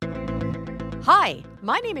Hi,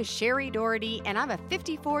 my name is Sherry Doherty, and I'm a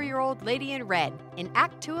 54-year-old lady in red, in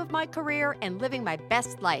Act 2 of my career and living my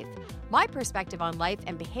best life. My perspective on life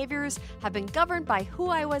and behaviors have been governed by who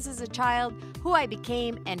I was as a child, who I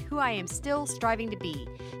became, and who I am still striving to be.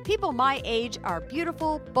 People my age are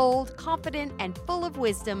beautiful, bold, confident, and full of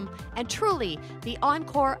wisdom, and truly, the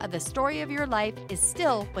encore of the story of your life is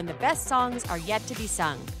still when the best songs are yet to be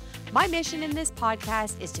sung. My mission in this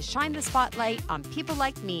podcast is to shine the spotlight on people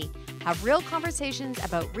like me, have real conversations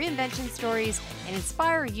about reinvention stories, and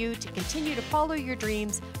inspire you to continue to follow your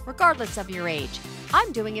dreams regardless of your age.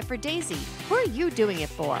 I'm doing it for Daisy. Who are you doing it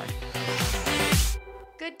for?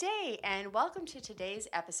 Good day, and welcome to today's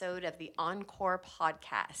episode of the Encore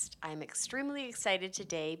podcast. I'm extremely excited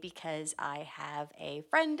today because I have a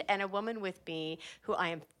friend and a woman with me who I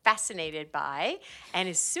am fascinated by. And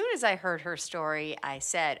as soon as I heard her story, I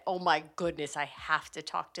said, oh my goodness, I have to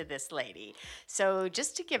talk to this lady. So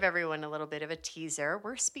just to give everyone a little bit of a teaser,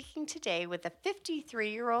 we're speaking today with a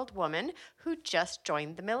 53-year-old woman who just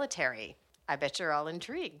joined the military. I bet you're all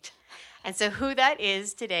intrigued. And so who that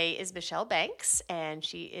is today is Michelle Banks, and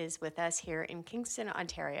she is with us here in Kingston,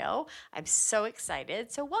 Ontario. I'm so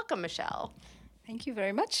excited. So welcome, Michelle. Thank you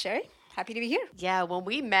very much, Sherry. Happy to be here. Yeah, when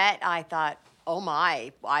we met, I thought, oh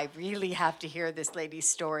my, I really have to hear this lady's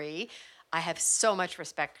story. I have so much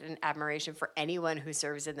respect and admiration for anyone who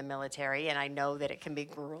serves in the military, and I know that it can be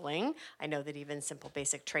grueling. I know that even simple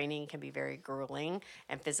basic training can be very grueling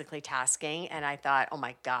and physically tasking, and I thought, oh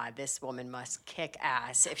my God, this woman must kick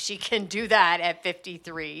ass. If she can do that at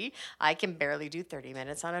 53, I can barely do 30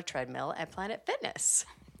 minutes on a treadmill at Planet Fitness.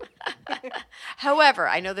 However,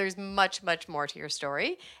 I know there's much, much more to your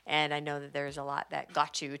story, and I know that there's a lot that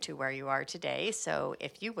got you to where you are today. So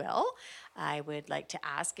if you will, I would like to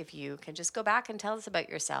ask if you can just go back and tell us about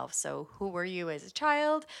yourself. So who were you as a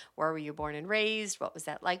child? Where were you born and raised? What was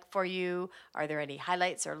that like for you? Are there any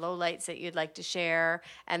highlights or lowlights that you'd like to share?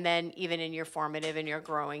 And then even in your formative and your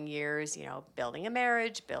growing years, you know, building a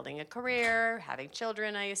marriage, building a career, having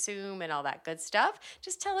children, I assume, and all that good stuff.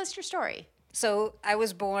 Just tell us your story. So I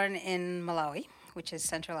was born in Malawi, which is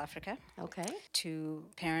Central Africa. Okay. To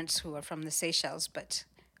parents who are from the Seychelles, but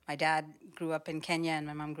my dad grew up in Kenya and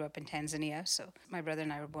my mom grew up in Tanzania. So my brother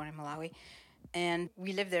and I were born in Malawi. And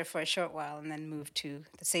we lived there for a short while and then moved to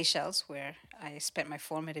the Seychelles, where I spent my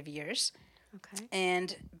formative years. Okay.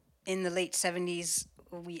 And in the late 70s,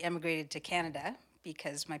 we emigrated to Canada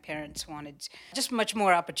because my parents wanted just much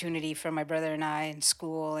more opportunity for my brother and I in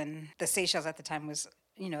school. And the Seychelles at the time was,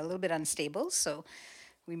 a little bit unstable. So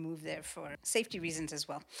we moved there for safety reasons as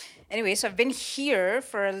well. Anyway, so I've been here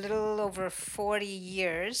for a little over 40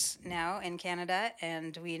 years now in Canada,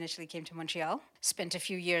 and we initially came to Montreal. Spent a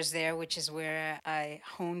few years there, which is where I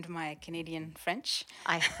honed my Canadian French.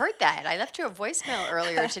 I heard that. I left you a voicemail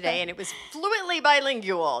earlier today, and it was fluently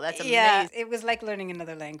bilingual. That's amazing. Yeah, it was like learning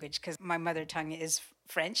another language because my mother tongue is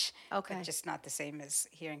French. Okay. But just not the same as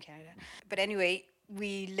here in Canada. But anyway,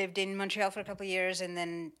 we lived in Montreal for a couple of years and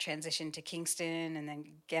then transitioned to Kingston and then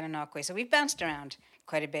Gananoque. So we've bounced around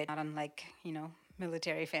quite a bit, not unlike,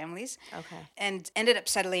 military families. Okay. And ended up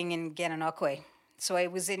settling in Gananoque. So I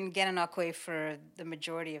was in Gananoque for the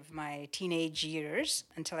majority of my teenage years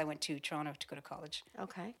until I went to Toronto to go to college.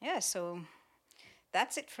 Okay. Yeah, so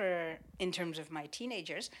that's it in terms of my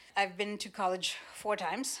teenagers. I've been to college 4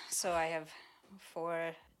 times, so I have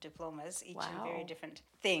 4 diplomas, each in very different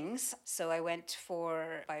things. So I went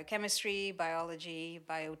for biochemistry, biology,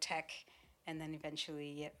 biotech, and then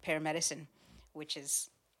eventually paramedicine, which is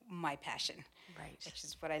my passion. Right. Which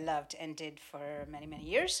is what I loved and did for many, many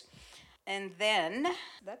years. And then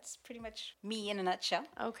that's pretty much me in a nutshell.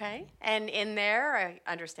 Okay. And in there,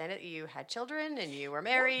 I understand it, you had children and you were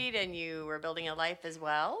married and you were building a life as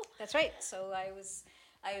well. That's right. So I was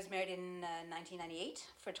married in 1998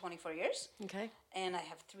 for 24 years. Okay. And I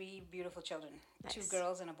have 3 beautiful children. Nice. 2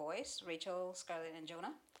 girls and a boy, Rachel, Scarlett, and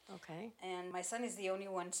Jonah. Okay. And my son is the only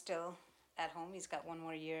one still at home. He's got 1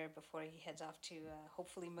 more year before he heads off to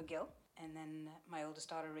hopefully McGill. And then my oldest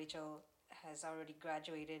daughter, Rachel, has already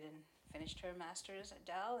graduated and finished her master's at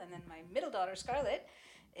Dal. And then my middle daughter, Scarlett,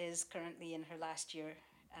 is currently in her last year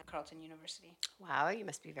at Carleton University. Wow, you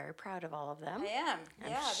must be very proud of all of them. I am.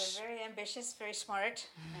 They're very ambitious, very smart,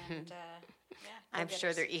 and I'm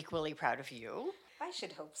sure they're equally proud of you. I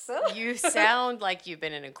should hope so. You sound like you've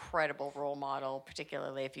been an incredible role model,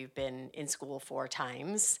 particularly if you've been in school 4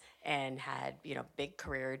 times and had, big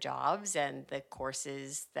career jobs, and the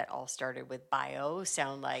courses that all started with bio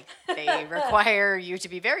sound like they require you to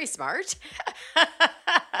be very smart,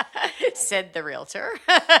 said the realtor.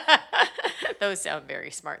 Those sound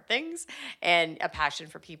very smart things. And a passion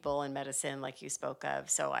for people and medicine, like you spoke of.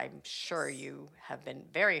 So I'm sure you have been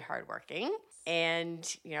very hardworking. And,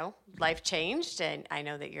 life changed. And I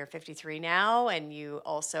know that you're 53 now, and you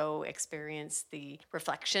also experienced the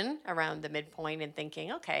reflection around the midpoint and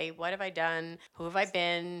thinking, okay, what have I done? Who have I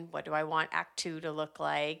been? What do I want Act Two to look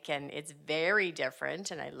like? And it's very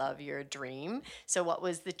different. And I love your dream. So, what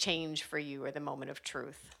was the change for you or the moment of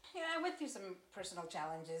truth? Yeah, I went through some personal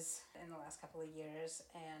challenges in the last couple of years,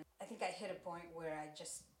 and I think I hit a point where I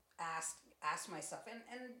just asked myself,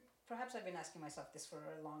 and perhaps I've been asking myself this for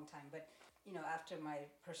a long time, but after my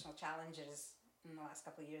personal challenges in the last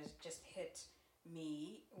couple of years, it just hit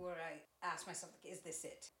me where I asked myself, is this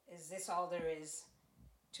it? Is this all there is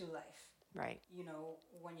to life? Right.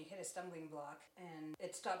 When you hit a stumbling block and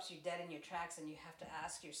it stops you dead in your tracks, and you have to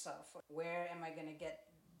ask yourself, where am I going to get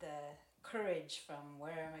the courage from?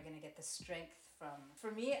 Where am I going to get the strength from?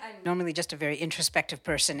 For me, I'm normally just a very introspective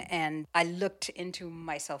person, and I looked into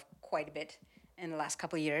myself quite a bit in the last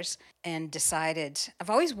couple of years and decided I've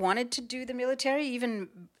always wanted to do the military, even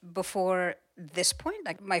before this point.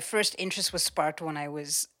 Like, my first interest was sparked when I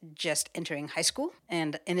was just entering high school,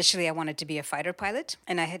 and initially I wanted to be a fighter pilot,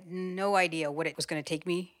 and I had no idea what it was going to take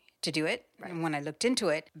me to do it. Right. And when I looked into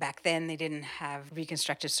it, back then they didn't have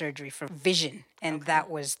reconstructive surgery for vision. And that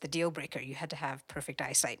was the deal breaker. You had to have perfect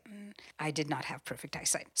eyesight. I did not have perfect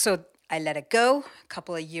eyesight. So I let it go. A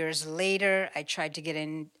couple of years later, I tried to get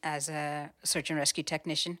in as a search and rescue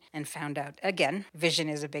technician and found out, again, vision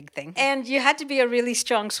is a big thing. And you had to be a really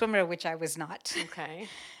strong swimmer, which I was not. Okay.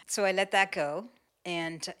 So I let that go.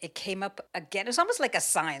 And it came up again. It's almost like a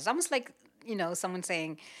sign. It's almost like, someone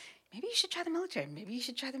saying, maybe you should try the military. Maybe you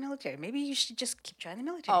should try the military. Maybe you should just keep trying the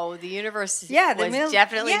military. Oh, the universe was nudging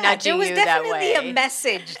definitely you that way. There was definitely a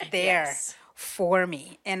message there Yes. for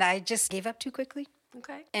me. And I just gave up too quickly.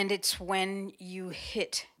 Okay. And it's when you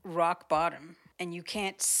hit rock bottom and you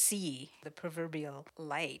can't see the proverbial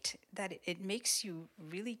light that it makes you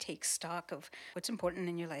really take stock of what's important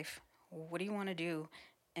in your life. What do you want to do?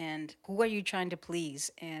 And who are you trying to please?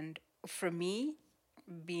 And for me,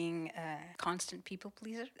 being a constant people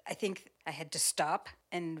pleaser, I think I had to stop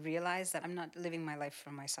and realize that I'm not living my life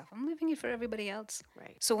for myself. I'm living it for everybody else.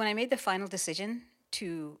 Right. So when I made the final decision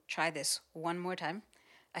to try this one more time,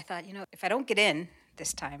 I thought, if I don't get in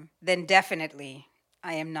this time, then definitely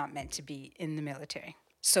I am not meant to be in the military.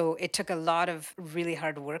 So it took a lot of really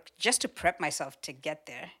hard work just to prep myself to get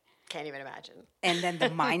there. Can't even imagine. And then the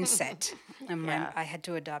mindset. Yeah. I had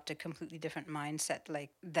to adopt a completely different mindset, like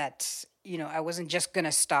that, I wasn't just going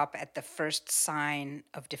to stop at the first sign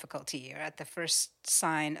of difficulty or at the first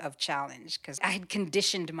sign of challenge, because I had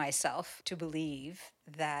conditioned myself to believe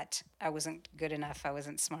that I wasn't good enough, I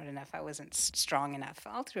wasn't smart enough, I wasn't strong enough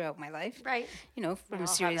all throughout my life. Right. From a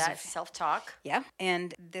series that of self-talk. yeah.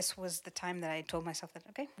 And this was the time that I told myself that,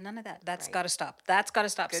 okay, none of that. That's Right. got to stop. That's got to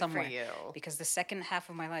stop Good for somewhere. you. Because the second half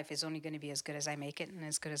of my life is only going to be as good as I make it and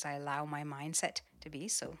as good as I allow my mindset to be.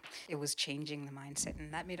 So it was changing the mindset,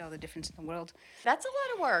 and that made all the difference in the world. That's a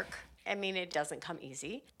lot of work. I mean, it doesn't come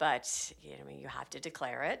easy, but you have to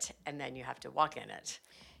declare it and then you have to walk in it.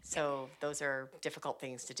 So those are difficult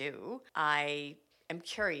things to do. I am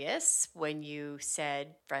curious, when you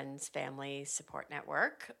said friends, family, support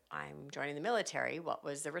network, I'm joining the military, what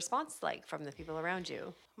was the response like from the people around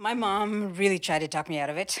you? My mom really tried to talk me out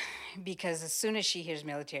of it, because as soon as she hears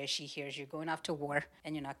military, she hears you're going off to war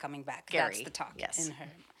and you're not coming back. Scary. That's the talk Yes. in her.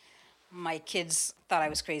 My kids thought I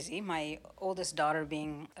was crazy. My oldest daughter,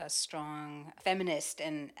 being a strong feminist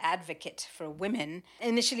and advocate for women,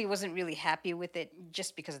 initially wasn't really happy with it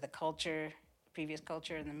just because of the culture, previous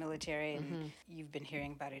culture in the military. And you've been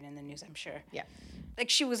hearing about it in the news, I'm sure. Yeah. Like,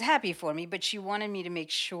 she was happy for me, but she wanted me to make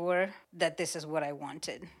sure that this is what I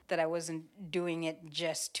wanted, that I wasn't doing it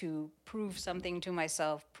just to prove something to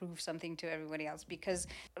myself, prove something to everybody else. Because,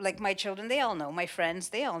 like, my children, they all know, my friends,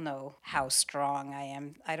 they all know how strong I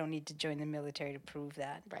am. I don't need to join the military to prove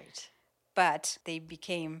that. Right. But they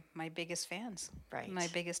became my biggest fans, Right. my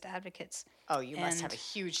biggest advocates. Oh, you must have And- a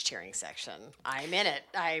huge cheering section. I'm in it.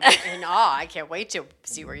 I'm in awe. I can't wait to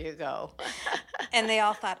see where you go. And they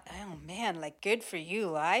all thought, oh man, like, good for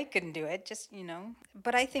you. I couldn't do it, just,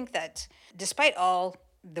 But I think that despite all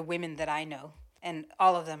the women that I know, and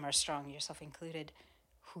all of them are strong, yourself included,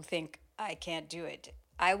 who think I can't do it,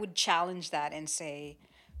 I would challenge that and say,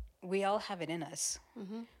 we all have it in us.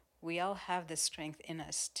 Mm-hmm. We all have the strength in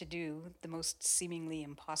us to do the most seemingly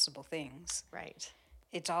impossible things. Right.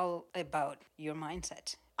 It's all about your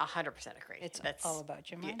mindset. 100% agree. It's all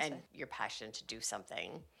about your mindset. And your passion to do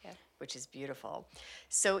something, Yeah. which is beautiful.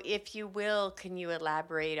 So, if you will, can you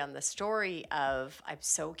elaborate on the story of, I'm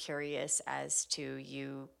so curious as to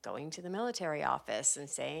you going to the military office and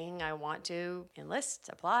saying, I want to enlist,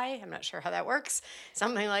 apply. I'm not sure how that works,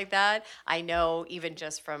 something like that. I know even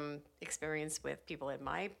just from experience with people in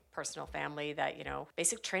my personal family that,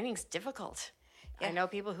 basic training's difficult. I know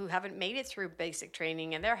people who haven't made it through basic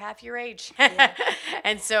training and they're half your age.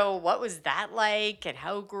 And so what was that like and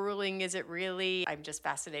how grueling is it really? I'm just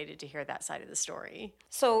fascinated to hear that side of the story.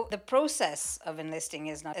 So the process of enlisting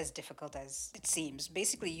is not as difficult as it seems.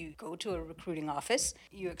 Basically, you go to a recruiting office,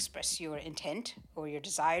 you express your intent or your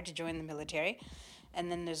desire to join the military,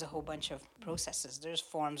 and then there's a whole bunch of processes. There's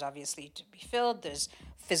forms, obviously, to be filled. There's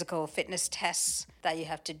physical fitness tests that you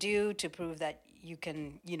have to do to prove that you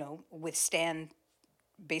can, withstand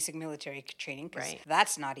basic military training, because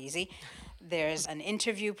that's not easy. There's an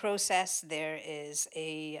interview process. There is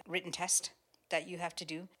a written test that you have to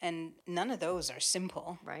do. And none of those are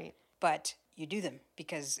simple. Right. But you do them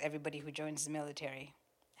because everybody who joins the military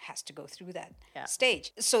has to go through that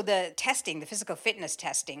stage. So the testing, the physical fitness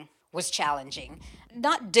testing, was challenging.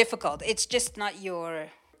 Not difficult. It's just not your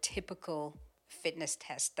typical fitness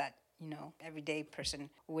test that everyday person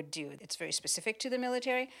would do. It's very specific to the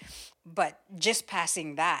military, but just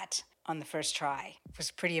passing that on the first try was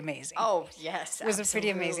pretty amazing. Oh, yes, it was a pretty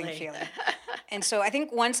amazing feeling. And so I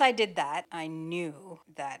think once I did that, I knew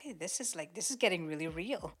that hey, this is getting really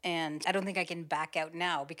real. And I don't think I can back out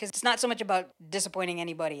now, because it's not so much about disappointing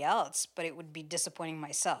anybody else, but it would be disappointing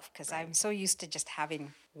myself, because I'm so used to just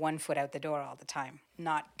having one foot out the door all the time,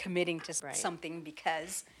 not committing to something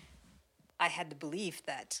because I had the belief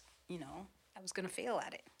that I was going to fail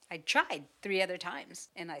at it. I tried 3 other times,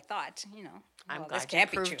 and I thought, I'm this glad can't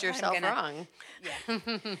you be proved true. yourself wrong.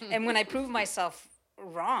 Yeah. And when I proved myself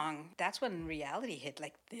wrong, that's when reality hit.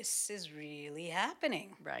 Like, this is really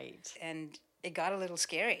happening. Right. And it got a little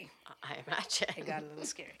scary. I imagine. It got a little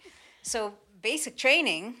scary. So basic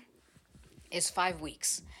training is 5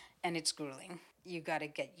 weeks, and it's grueling. You got to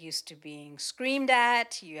get used to being screamed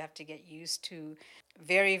at. You have to get used to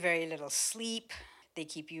very, very little sleep. They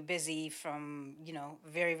keep you busy from,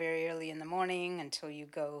 very, very early in the morning until you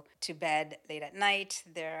go to bed late at night.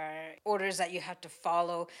 There are orders that you have to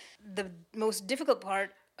follow. The most difficult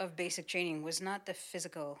part of basic training was not the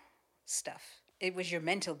physical stuff. It was your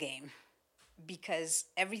mental game, because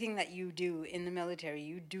everything that you do in the military,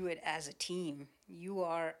 you do it as a team. You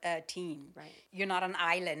are a team. Right. You're not an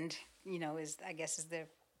island, is the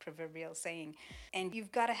proverbial saying. And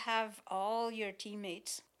you've got to have all your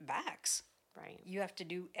teammates' backs. Right. You have to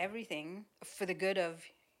do everything for the good of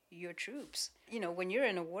your troops. When you're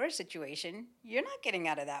in a war situation, you're not getting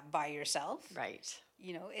out of that by yourself. Right.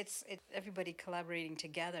 It's everybody collaborating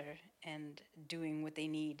together and doing what they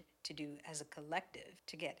need to do as a collective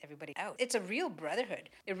to get everybody out. It's a real brotherhood.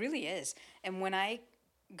 It really is. And when I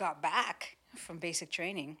got back from basic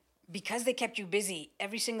training, because they kept you busy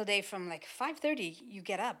every single day from like 5:30, you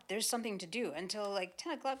get up. There's something to do until like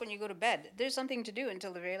 10 o'clock when you go to bed. There's something to do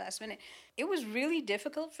until the very last minute. It was really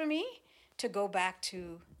difficult for me to go back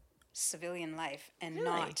to civilian life and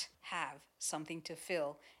not have something to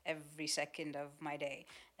fill every second of my day,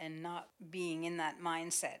 and not being in that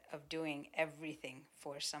mindset of doing everything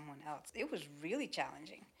for someone else. It was really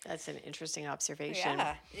challenging. That's an interesting observation.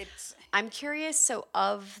 Yeah, I'm curious, so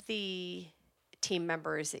of the team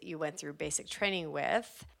members that you went through basic training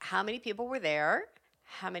with, how many people were there,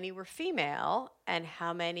 how many were female, and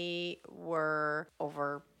how many were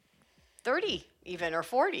over 30 even, or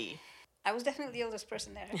 40? I was definitely the oldest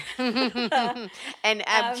person there. And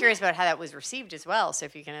I'm curious about how that was received as well. So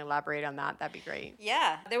if you can elaborate on that, that'd be great.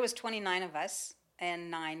 Yeah, there was 29 of us, and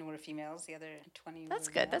 9 were females. The other 20 That's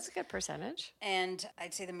were good. males. That's a good percentage. And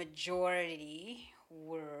I'd say the majority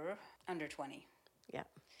were under 20. Yeah.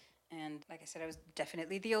 And like I said, I was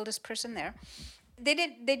definitely the oldest person there.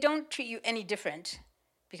 They don't treat you any different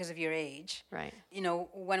because of your age. Right.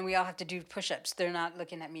 When we all have to do push-ups, they're not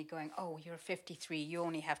looking at me going, oh, you're 53, you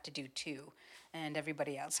only have to do 2, and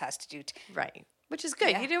everybody else has to do 2. Right. Which is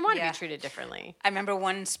good. Yeah, You didn't want to yeah. be treated differently. I remember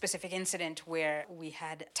one specific incident where we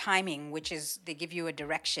had timing, which is they give you a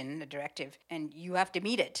directive, and you have to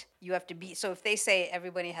meet it. You have to be, so if they say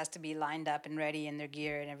everybody has to be lined up and ready in their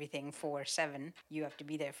gear and everything for 7, you have to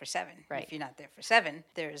be there for 7. Right. If you're not there for 7,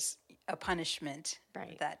 there's a punishment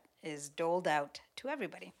Right. that is doled out to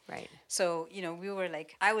everybody. Right. So, we were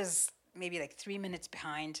I was maybe 3 minutes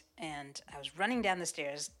behind, and I was running down the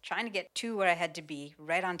stairs trying to get to where I had to be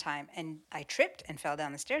right on time, and I tripped and fell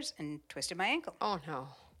down the stairs and twisted my ankle. Oh, no.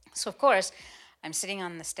 So, of course, I'm sitting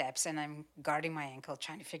on the steps and I'm guarding my ankle,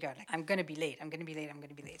 trying to figure out, like, I'm going to be late. I'm going to be late. I'm going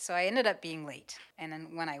to be late. So I ended up being late. And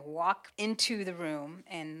then when I walk into the room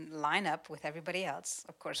and line up with everybody else,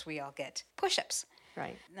 of course, we all get push-ups.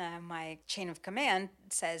 Right. My chain of command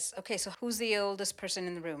says, okay, so who's the oldest person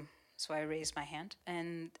in the room? So I raise my hand.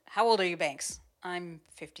 And how old are you, Banks? I'm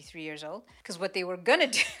 53 years old. Because what they were going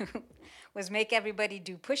to do was make everybody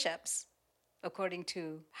do push-ups according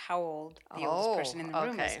to how old the oldest person in the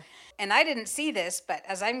room is. And I didn't see this, but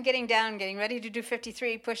as I'm getting down, getting ready to do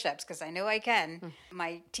 53 push-ups, because I know I can,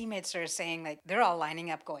 my teammates are saying, like, they're all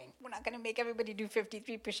lining up going, we're not going to make everybody do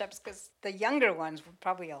 53 push-ups because the younger ones would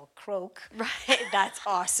probably all croak. Right. That's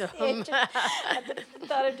awesome. At the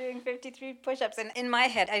thought of doing 53 push-ups. And in my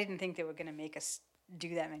head, I didn't think they were going to make us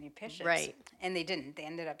do that many push-ups. Right. And they didn't. They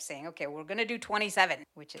ended up saying, okay, we're going to do 27,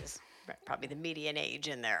 which is... Probably the median age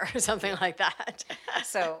in there or something like that.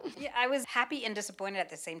 So yeah, I was happy and disappointed at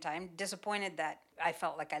the same time. Disappointed that I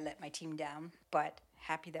felt like I let my team down, but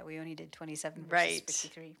happy that we only did 27 versus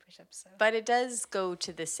 53 push-ups. So. But it does go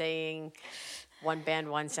to the saying, one band,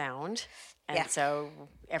 one sound. And so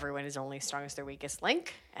everyone is only as strong as their weakest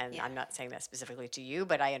link. And I'm not saying that specifically to you,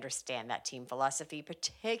 but I understand that team philosophy,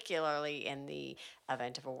 particularly in the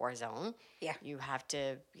event of a war zone. Yeah. You have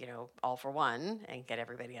to, all for one and get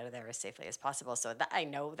everybody out of there as safely as possible. So that I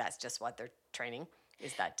know that's just what they're training,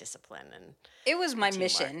 is that discipline. And it was my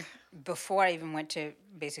mission before I even went to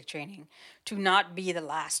basic training to not be the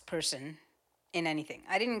last person in anything.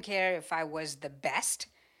 I didn't care if I was the best.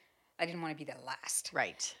 I didn't want to be the last.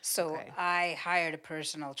 Right. So I hired a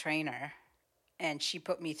personal trainer and she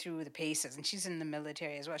put me through the paces, and she's in the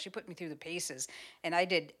military as well. She put me through the paces and I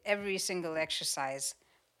did every single exercise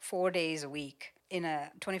 4 days a week in a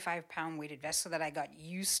 25-pound weighted vest so that I got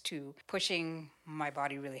used to pushing my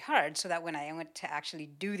body really hard so that when I went to actually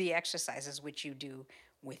do the exercises, which you do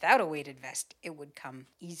without a weighted vest, it would come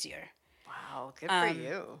easier. Wow, good for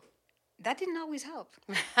you. That didn't always help.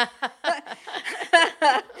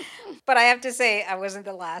 But I have to say, I wasn't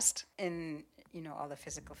the last in, all the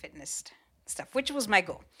physical fitness stuff, which was my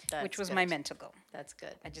goal, which was my mental goal. That's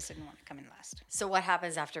good. I just didn't want to come in last. So what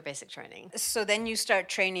happens after basic training? So then you start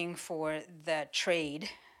training for the trade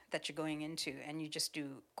that you're going into, and you just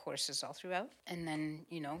do courses all throughout. And then,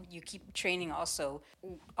 you keep training also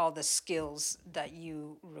all the skills that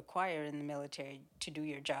you require in the military to do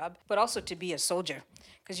your job, but also to be a soldier,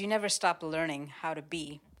 because you never stop learning how to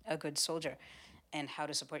be a good soldier and how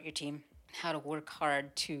to support your team, how to work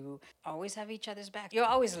hard to always have each other's back. You're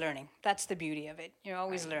always learning. That's the beauty of it. You're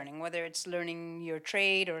always learning, whether it's learning your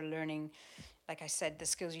trade or learning, like I said, the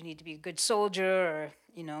skills you need to be a good soldier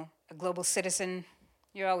or, a global citizen.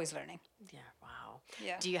 You're always learning. Yeah, wow.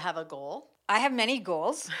 Yeah. Do you have a goal? I have many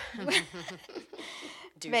goals.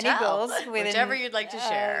 Goals. Whichever you'd like to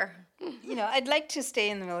share. I'd like to stay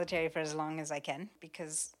in the military for as long as I can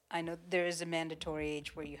because I know there is a mandatory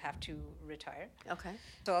age where you have to retire. Okay.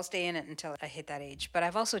 So I'll stay in it until I hit that age. But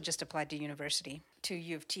I've also just applied to university, to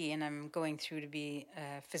U of T, and I'm going through to be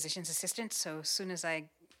a physician's assistant. So as soon as I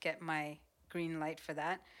get my green light for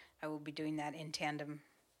that, I will be doing that in tandem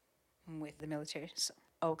with the military.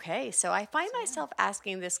 Okay, so I find myself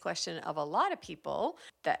asking this question of a lot of people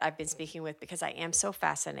that I've been speaking with because I am so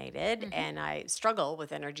fascinated and I struggle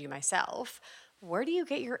with energy myself. Where do you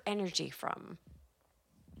get your energy from?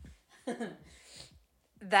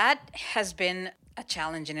 That has been a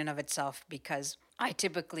challenge in and of itself because I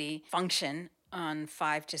typically function on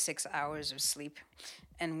 5 to 6 hours of sleep.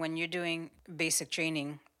 And when you're doing basic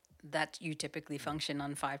training, that you typically function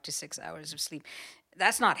on 5 to 6 hours of sleep.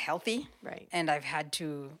 That's not healthy. Right. And I've had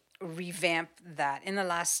to revamp that.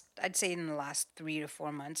 I'd say in the last 3 to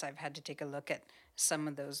 4 months, I've had to take a look at some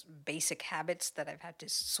of those basic habits that I've had to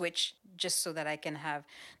switch just so that I can have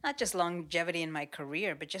not just longevity in my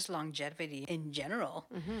career, but just longevity in general.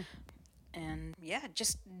 And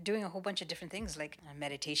just doing a whole bunch of different things like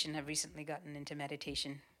meditation. I've recently gotten into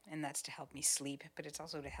meditation, and that's to help me sleep, but it's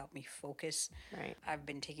also to help me focus. Right. I've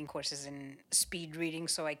been taking courses in speed reading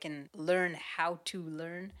so I can learn how to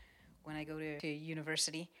learn when I go to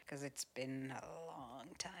university, because it's been a long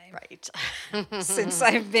time Right. since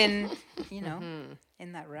I've been,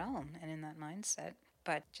 in that realm and in that mindset.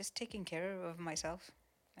 But just taking care of myself.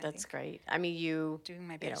 That's great. I mean, you doing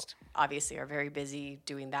my best. Obviously are very busy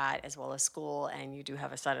doing that as well as school, and you do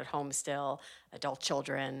have a son at home still, adult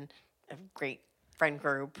children, a great friend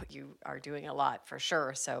group. You are doing a lot for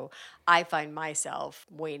sure. So I find myself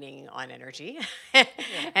waning on energy.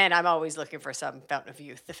 And I'm always looking for some fountain of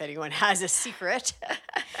youth if anyone has a secret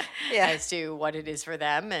as to what it is for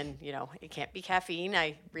them. And, it can't be caffeine.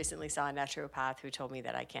 I recently saw a naturopath who told me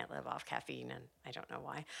that I can't live off caffeine, and I don't know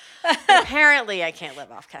why. Apparently, I can't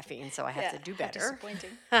live off caffeine, so I have to do better.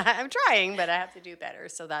 Disappointing. I'm trying, but I have to do better.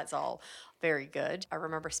 So that's all very good. I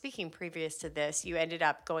remember speaking previous to this, you ended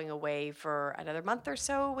up going away for another month or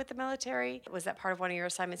so with the military. Was that part of one of your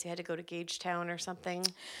assignments? You had to go to Gagetown or something?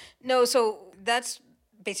 No, so that's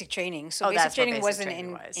basic training. So basic that's what training basic wasn't training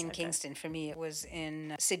in, was. in Okay. Kingston for me. It was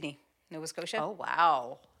in Sydney, Nova Scotia. Oh,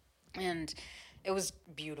 wow. And it was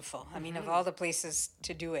beautiful. I mean, of all the places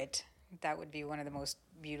to do it, that would be one of the most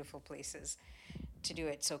beautiful places to do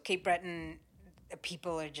it. So Cape Breton, the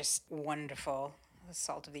people are just wonderful. The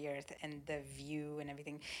salt of the earth and the view and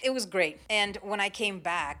everything. It was great. And when I came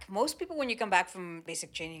back, most people, when you come back from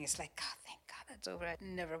basic training, it's like, God, thank God that's over. I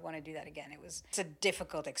never want to do that again. It's a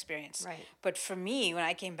difficult experience. Right. But for me, when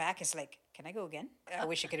I came back, it's like, can I go again? I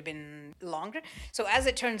wish it could have been longer. So as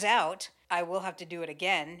it turns out, I will have to do it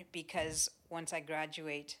again because once I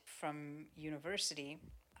graduate from university,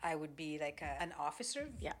 I would be like an officer.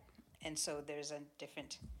 Yeah. And so there's a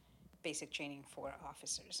different basic training for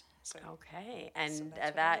officers. So Okay. And that's what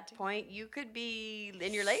at I that do. point, you could be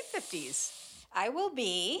in your late 50s. I will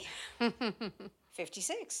be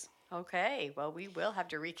 56. Okay. Well, we will have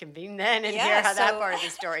to reconvene then and Yeah, hear how that so- part of the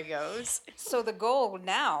story goes. So the goal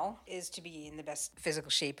now is to be in the best physical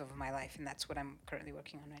shape of my life, and that's what I'm currently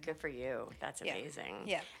working on right now. Good for you. That's Yeah. amazing.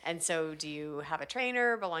 Yeah. And so do you have a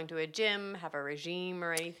trainer, belong to a gym, have a regime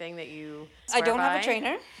or anything that you I swear don't have by? a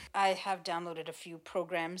trainer. I have downloaded a few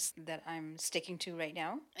programs that I'm sticking to right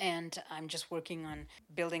now, and I'm just working on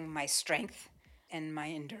building my strength and my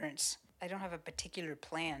endurance. I don't have a particular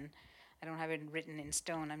plan. I don't have it written in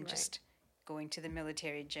stone. I'm just going to the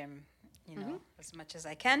military gym, as much as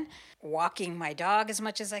I can, walking my dog as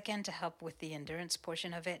much as I can to help with the endurance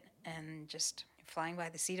portion of it, and just flying by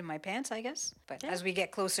the seat of my pants, I guess. But as we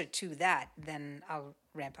get closer to that, then I'll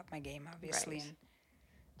ramp up my game, obviously, Right. and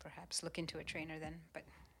perhaps look into a trainer then. But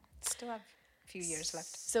still have a few years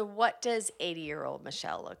left. So what does 80-year-old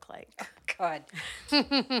Michelle look like? God.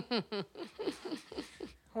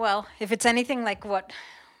 Well, if it's anything like what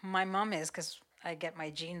my mom is, because I get my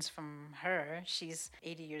genes from her, she's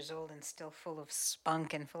 80 years old and still full of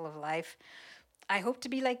spunk and full of life. I hope to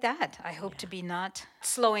be like that. I hope to be not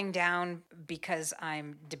slowing down because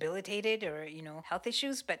I'm debilitated or, health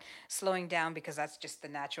issues, but slowing down because that's just the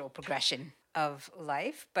natural progression of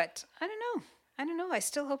life. But I don't know. I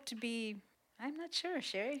still hope to be, I'm not sure,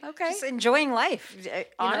 Sherry. Okay. Just enjoying life.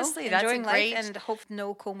 Honestly, that's a enjoying great... life and hope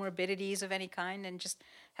no comorbidities of any kind and just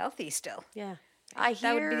healthy still. Yeah.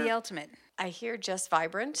 That would be the ultimate. I hear just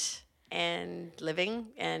vibrant and living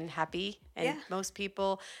and happy. And Yeah. most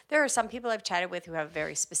people, there are some people I've chatted with who have a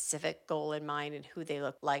very specific goal in mind and who they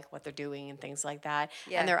look like, what they're doing and things like that.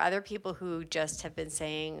 Yeah. And there are other people who just have been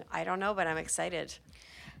saying, I don't know, but I'm excited.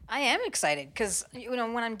 I am excited because,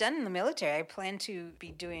 when I'm done in the military, I plan to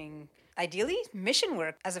be doing, ideally, mission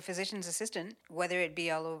work as a physician's assistant, whether it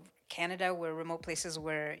be all over Canada, where remote places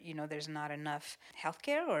where, there's not enough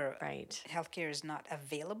healthcare or Right. healthcare is not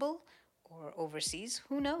available, or overseas.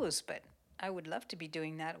 Who knows? But I would love to be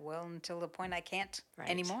doing that until the point I can't Right.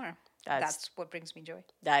 anymore. That's- That's what brings me joy.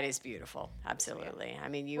 That is beautiful. Absolutely. I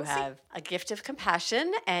mean, you We'll see. have a gift of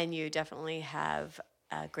compassion and you definitely have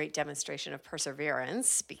a great demonstration of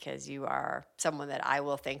perseverance because you are someone that I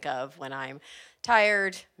will think of when I'm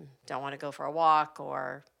tired, don't want to go for a walk,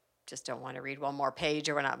 or just don't want to read one more page,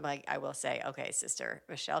 or when I'm like, I will say, okay, sister,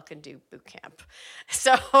 Michelle can do boot camp.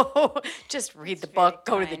 So just read the book,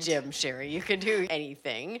 go to the kind. gym, Sherry. You can do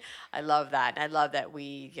anything. I love that. And I love that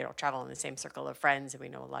we, travel in the same circle of friends and we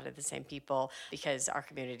know a lot of the same people because our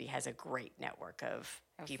community has a great network of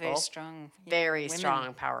people. Very strong. Very women.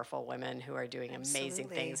 strong, powerful women who are doing amazing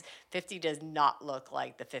Absolutely. things. 50 does not look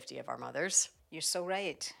like the 50 of our mothers. You're so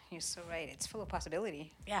right. It's full of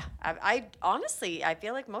possibility. Yeah, I honestly, I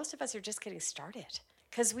feel like most of us are just getting started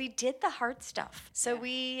because we did the hard stuff. So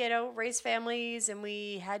we, raised families and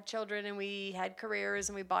we had children and we had careers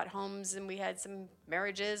and we bought homes and we had some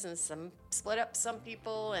marriages and some split up some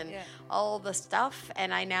people and all the stuff.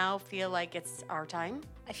 And I now feel like it's our time.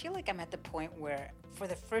 I feel like I'm at the point where, for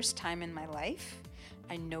the first time in my life,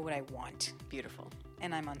 I know what I want. Beautiful.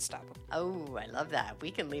 and I'm unstoppable. Oh, I love that.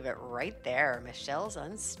 We can leave it right there. Michelle's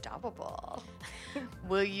unstoppable.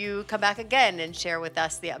 Will you come back again and share with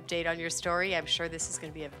us the update on your story? I'm sure this is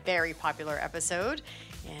going to be a very popular episode,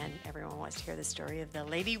 and everyone wants to hear the story of the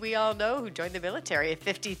lady we all know who joined the military at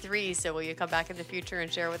 53. So will you come back in the future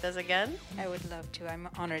and share with us again? I would love to. I'm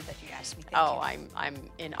honored that you asked me. Thank you. I'm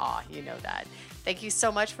in awe. You know that. Thank you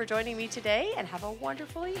so much for joining me today, and have a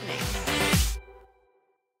wonderful evening.